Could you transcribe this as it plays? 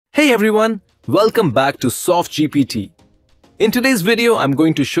Hey everyone, welcome back to SoftGPT. In today's video, I'm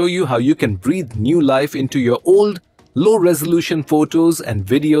going to show you how you can breathe new life into your old, low-resolution photos and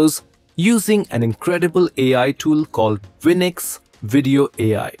videos using an incredible AI tool called WinX Video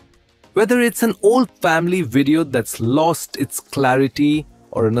AI. Whether it's an old family video that's lost its clarity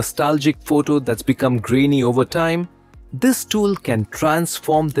or a nostalgic photo that's become grainy over time, this tool can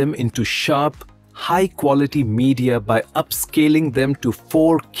transform them into sharp, high-quality media by upscaling them to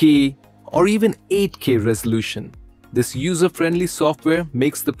 4K or even 8K resolution. This user-friendly software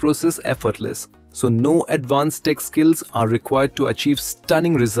makes the process effortless, so no advanced tech skills are required to achieve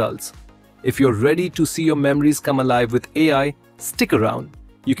stunning results. If you're ready to see your memories come alive with AI, stick around.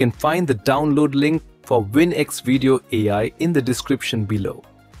 You can find the download link for WinX Video AI in the description below.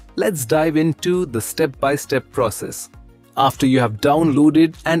 Let's dive into the step-by-step process. After you have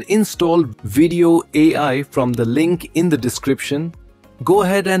downloaded and installed Video AI from the link in the description, go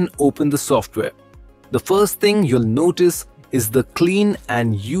ahead and open the software. The first thing you'll notice is the clean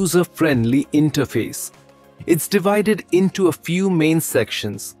and user-friendly interface. It's divided into a few main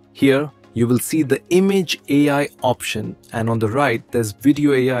sections. Here, you will see the Image AI option, and on the right, there's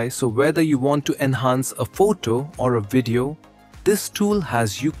Video AI, so whether you want to enhance a photo or a video, this tool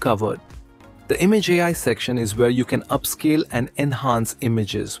has you covered. The Image AI section is where you can upscale and enhance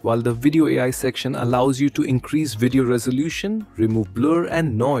images, while the Video AI section allows you to increase video resolution, remove blur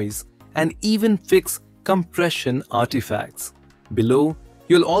and noise, and even fix compression artifacts. Below,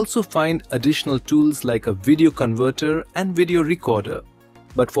 you'll also find additional tools like a video converter and video recorder.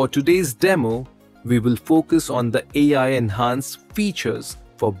 But for today's demo, we will focus on the AI-enhanced features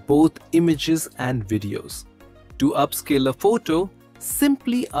for both images and videos. To upscale a photo,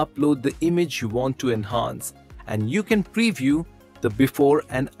 simply upload the image you want to enhance, and you can preview the before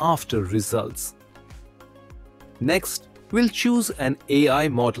and after results. Next, we'll choose an AI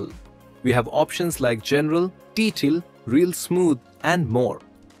model. We have options like General, Detail, Real Smooth, and more.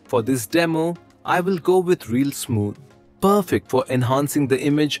 For this demo, I will go with Real Smooth, perfect for enhancing the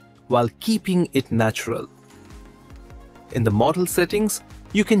image while keeping it natural. In the model settings,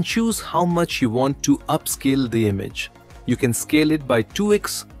 you can choose how much you want to upscale the image. You can scale it by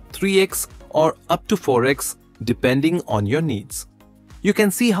 2x, 3x, or up to 4x depending on your needs. You can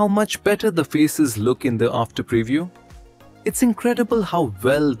see how much better the faces look in the after preview. It's incredible how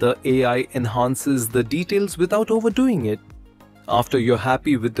well the AI enhances the details without overdoing it. After you're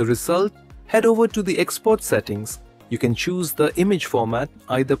happy with the result, head over to the export settings. You can choose the image format,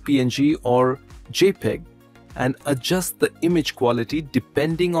 either PNG or JPEG, and adjust the image quality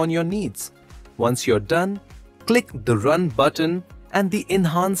depending on your needs. Once you're done, click the Run button and the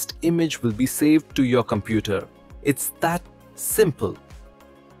enhanced image will be saved to your computer. It's that simple.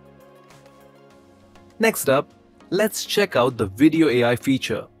 Next up, let's check out the Video AI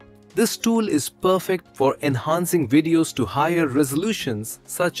feature. This tool is perfect for enhancing videos to higher resolutions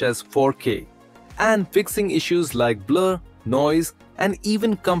such as 4K and fixing issues like blur, noise, and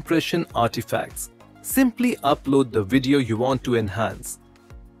even compression artifacts. Simply upload the video you want to enhance.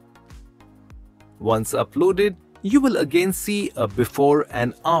 Once uploaded, you will again see a before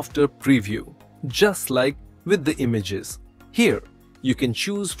and after preview, just like with the images. Here, you can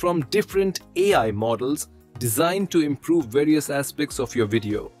choose from different AI models designed to improve various aspects of your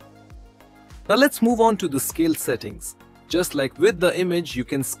video. Now let's move on to the scale settings. Just like with the image, you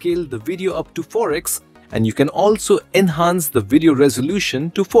can scale the video up to 4x, and you can also enhance the video resolution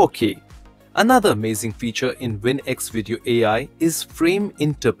to 4K. Another amazing feature in WinX Video AI is frame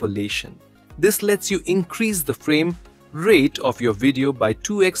interpolation. This lets you increase the frame rate of your video by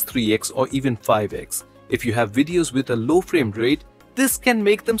 2x, 3x, or even 5x. If you have videos with a low frame rate, this can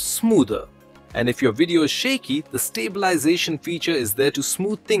make them smoother. And if your video is shaky, the stabilization feature is there to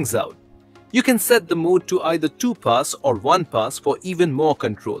smooth things out. You can set the mode to either 2-pass or 1-pass for even more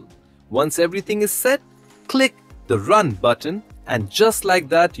control. Once everything is set, click the Run button, and just like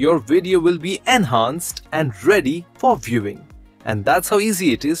that, your video will be enhanced and ready for viewing. And that's how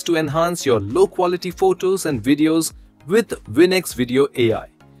easy it is to enhance your low-quality photos and videos with WinX Video AI.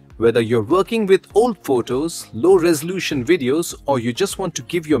 Whether you're working with old photos, low-resolution videos, or you just want to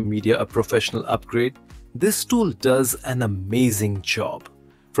give your media a professional upgrade, this tool does an amazing job.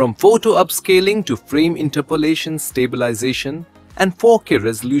 From photo upscaling to frame interpolation, stabilization, and 4K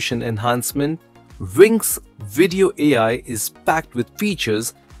resolution enhancement, WinX Video AI is packed with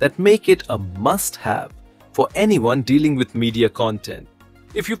features that make it a must-have for anyone dealing with media content.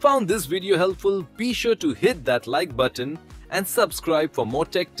 If you found this video helpful, be sure to hit that like button and subscribe for more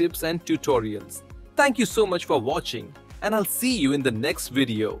tech tips and tutorials. Thank you so much for watching, and I'll see you in the next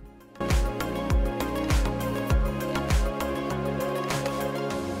video.